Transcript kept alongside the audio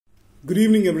Good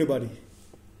evening, everybody.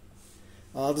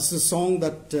 This is a song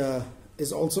that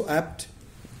is also apt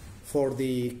for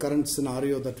the current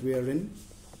scenario that we are in.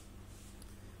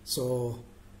 So,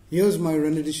 here's my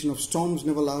rendition of Storms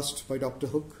Never Last by Dr.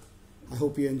 Hook. I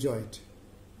hope you enjoy it.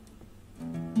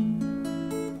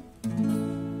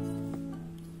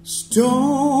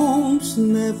 Storms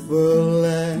never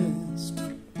last,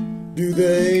 do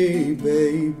they,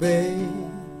 baby?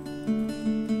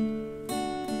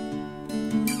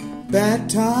 Bad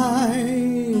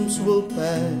times will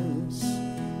pass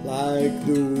like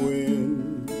the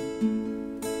wind.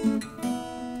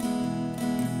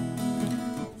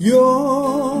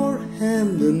 Your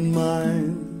hand in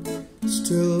mine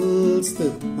stills the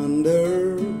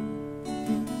thunder,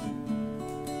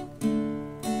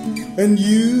 and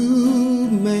you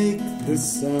make the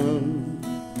sun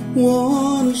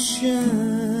wanna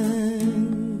shine.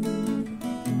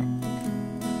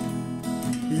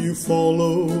 You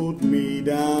followed me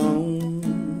down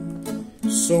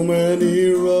so many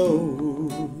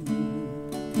roads,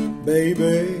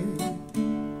 baby.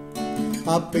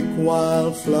 I picked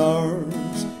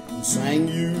wildflowers and sang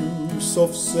you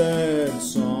soft sad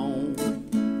songs,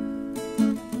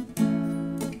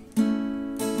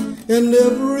 and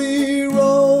every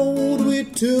road we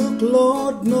took,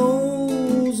 Lord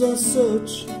knows our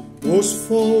search was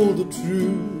for the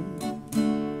truth.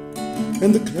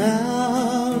 And the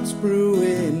clouds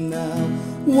brewing now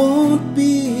won't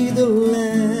be the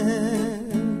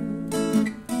land.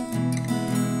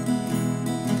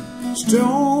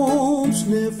 Storms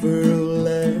never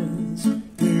last,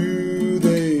 do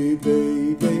they,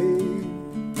 baby?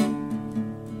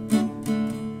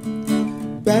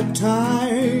 Bad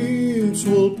times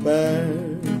will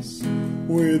pass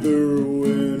with the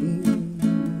wind.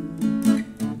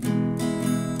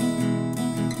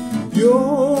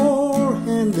 Your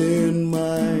hand in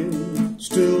mine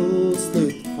stills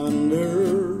the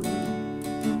thunder,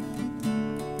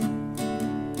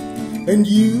 and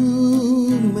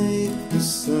you make the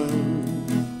sun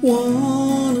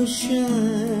wanna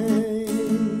shine.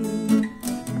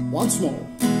 Once more.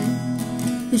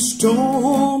 The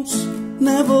storms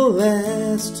never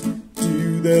last,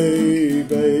 do they,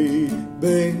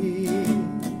 baby?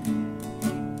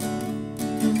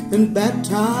 And bad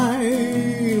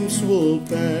times will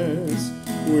pass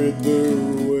with the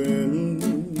wind.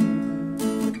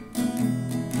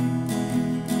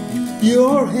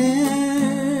 Your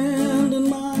hand in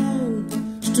mine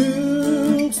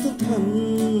stills the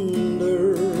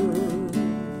thunder,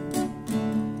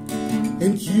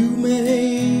 and you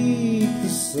make the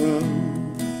sun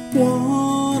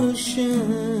wanna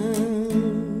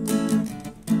shine,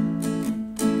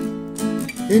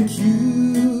 and you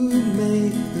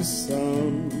make the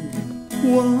sun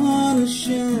wanna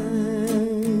shine,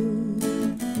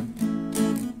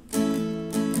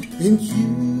 and you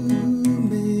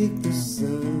make the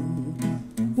sun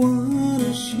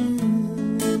wanna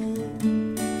shine.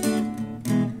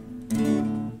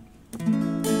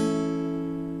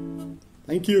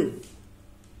 Thank you.